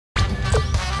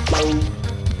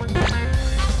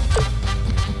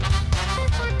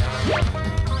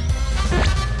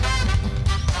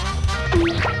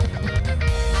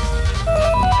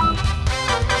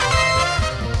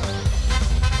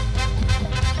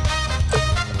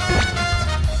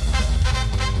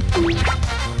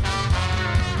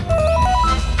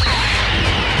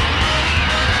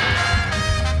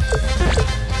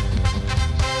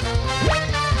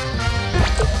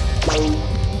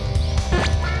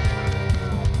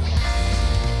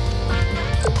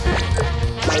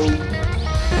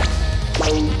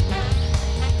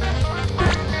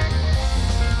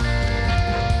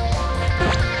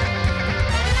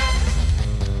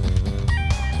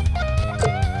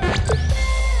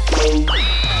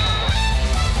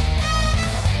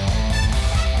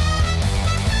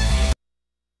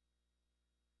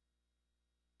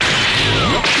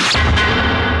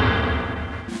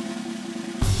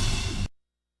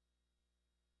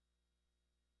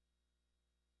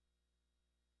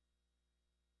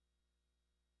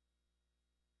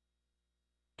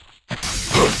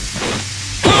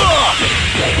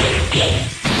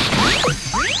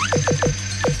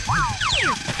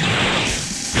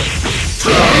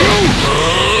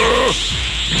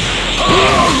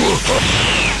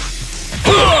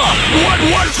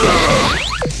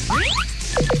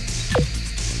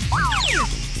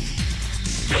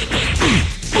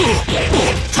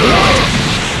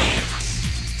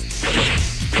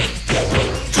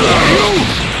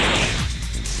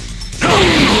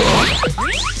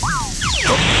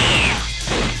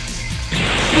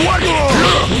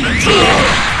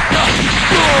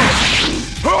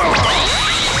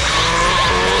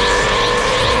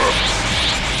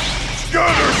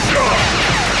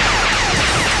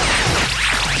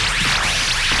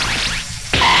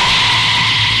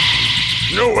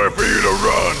Nowhere for you to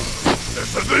run!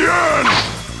 This is the end!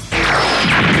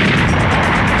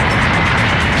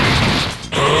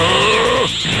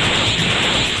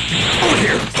 Over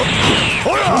here!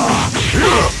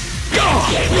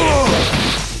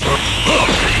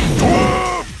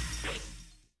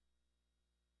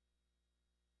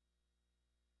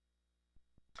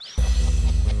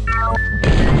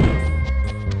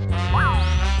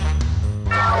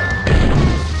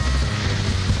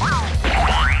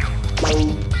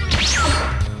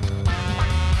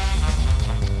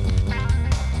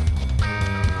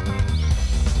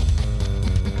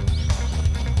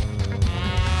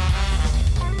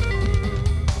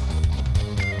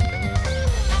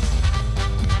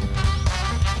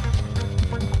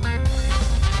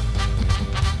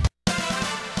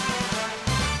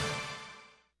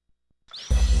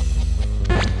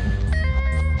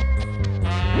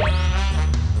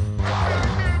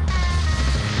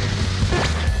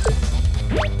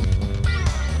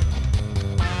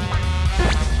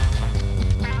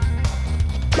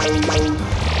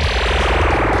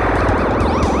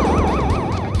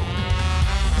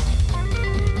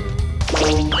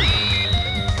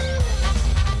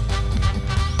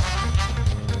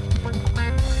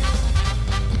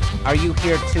 Are you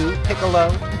here too,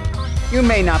 Piccolo? You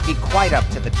may not be quite up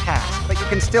to the task, but you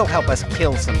can still help us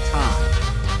kill some time.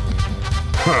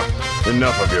 Huh.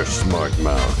 Enough of your smart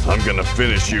mouth. I'm gonna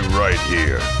finish you right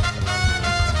here.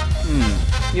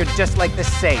 You're just like the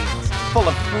Saiyans, full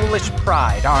of foolish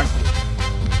pride, aren't you?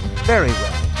 Very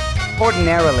well.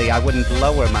 Ordinarily, I wouldn't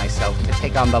lower myself to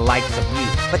take on the likes of you,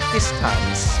 but this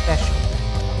time is special.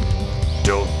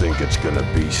 Don't think it's gonna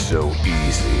be so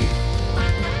easy.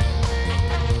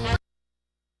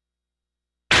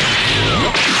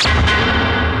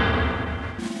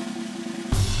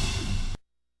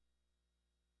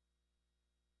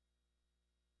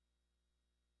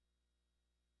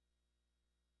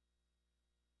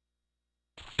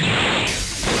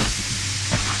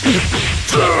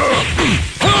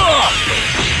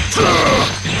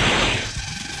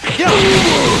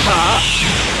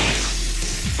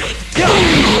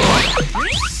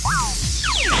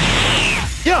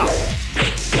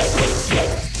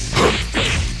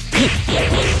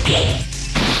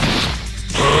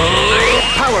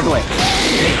 Power Blade!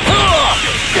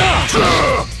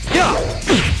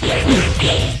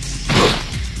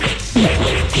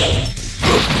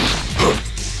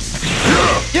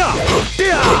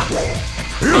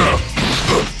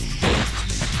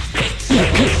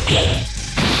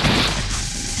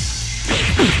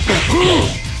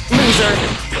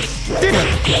 Loser!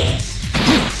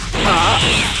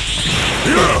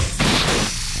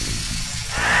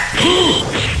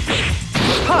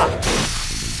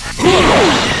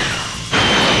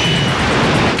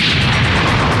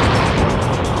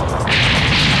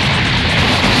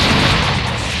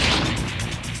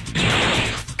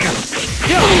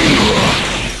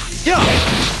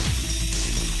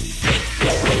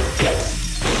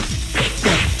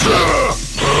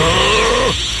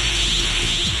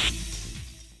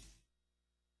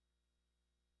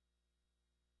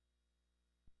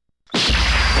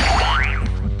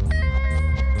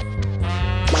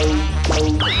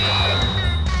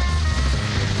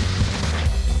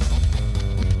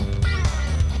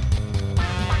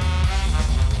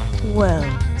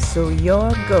 Well, so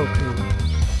you're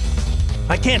Goku.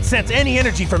 I can't sense any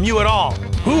energy from you at all.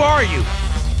 Who are you?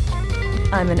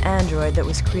 I'm an android that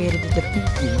was created to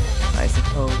defeat you, I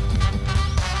suppose.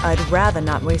 I'd rather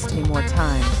not waste any more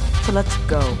time, so let's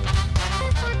go.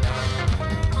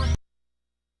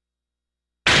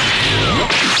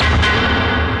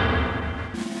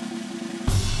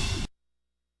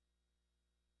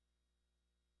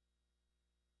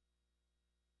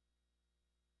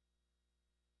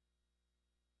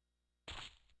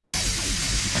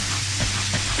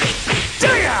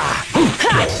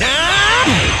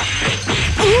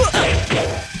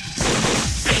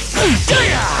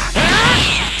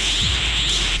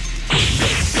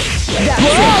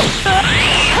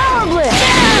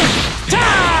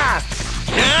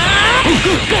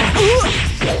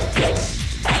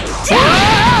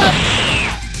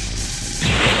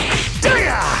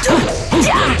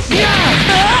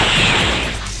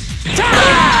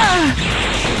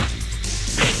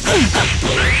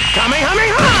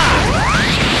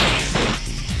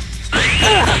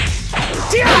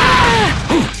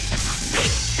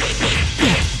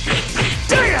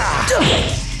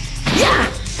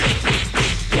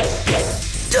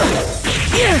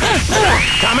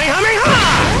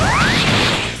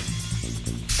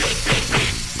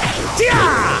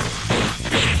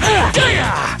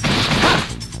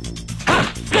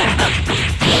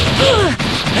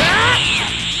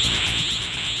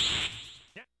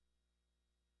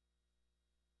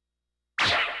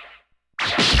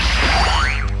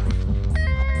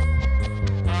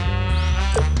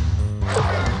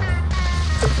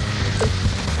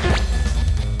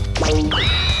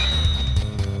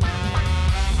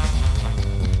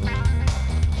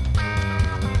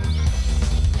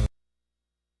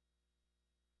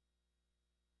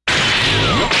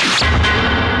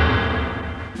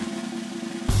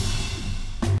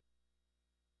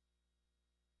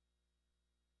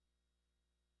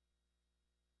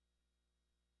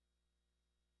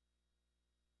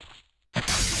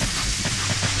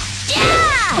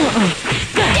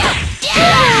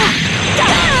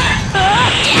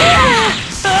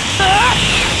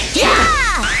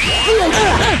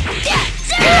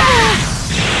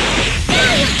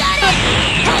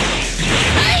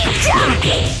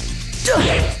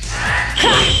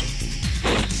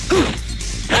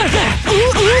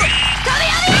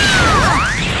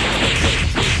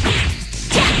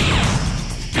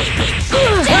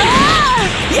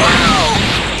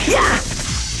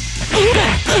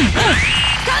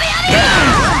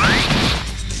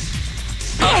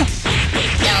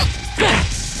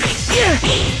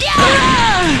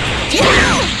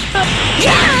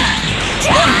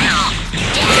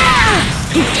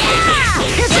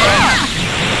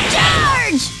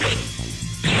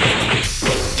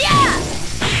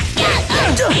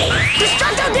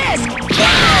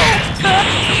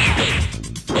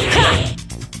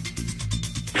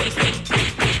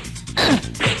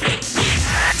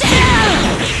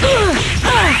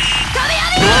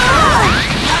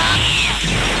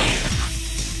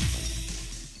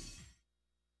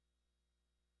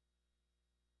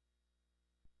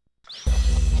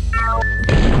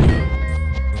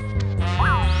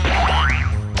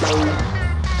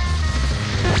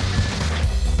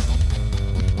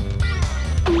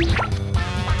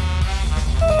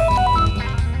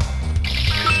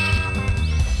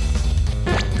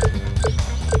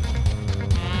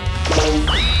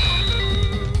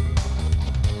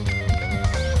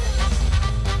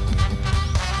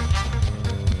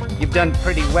 You've done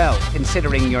pretty well,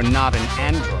 considering you're not an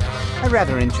android. I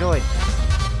rather enjoyed that.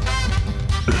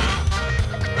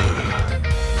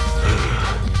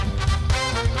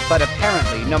 But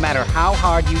apparently, no matter how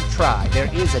hard you try,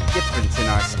 there is a difference in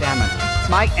our stamina.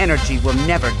 My energy will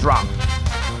never drop.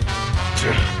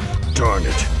 Darn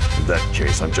it. In that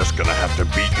case, I'm just gonna have to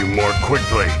beat you more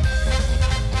quickly.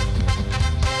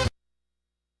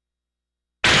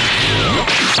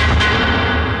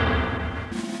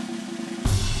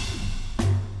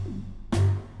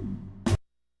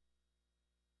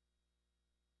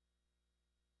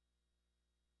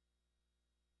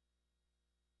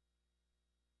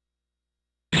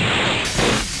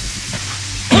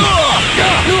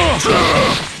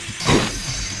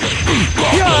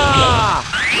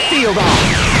 Field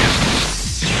off!